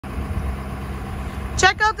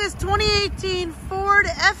Check out this 2018 Ford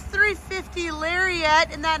F-350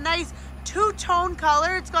 Lariat in that nice two-tone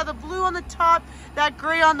color. It's got the blue on the top, that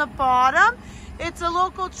gray on the bottom. It's a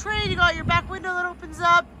local trade. You got your back window that opens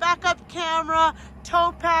up, backup camera,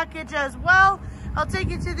 tow package as well. I'll take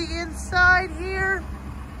you to the inside here.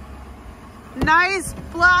 Nice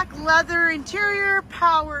black leather interior,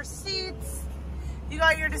 power seats. You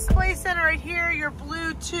got your display center right here, your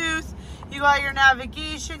Bluetooth. You got your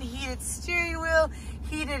navigation, heated steering wheel,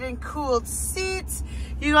 heated and cooled seats.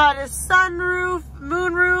 You got a sunroof,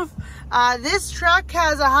 moonroof. This truck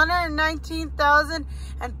has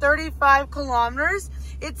 119,035 kilometers.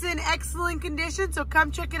 It's in excellent condition, so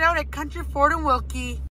come check it out at Country Ford in Wilkie.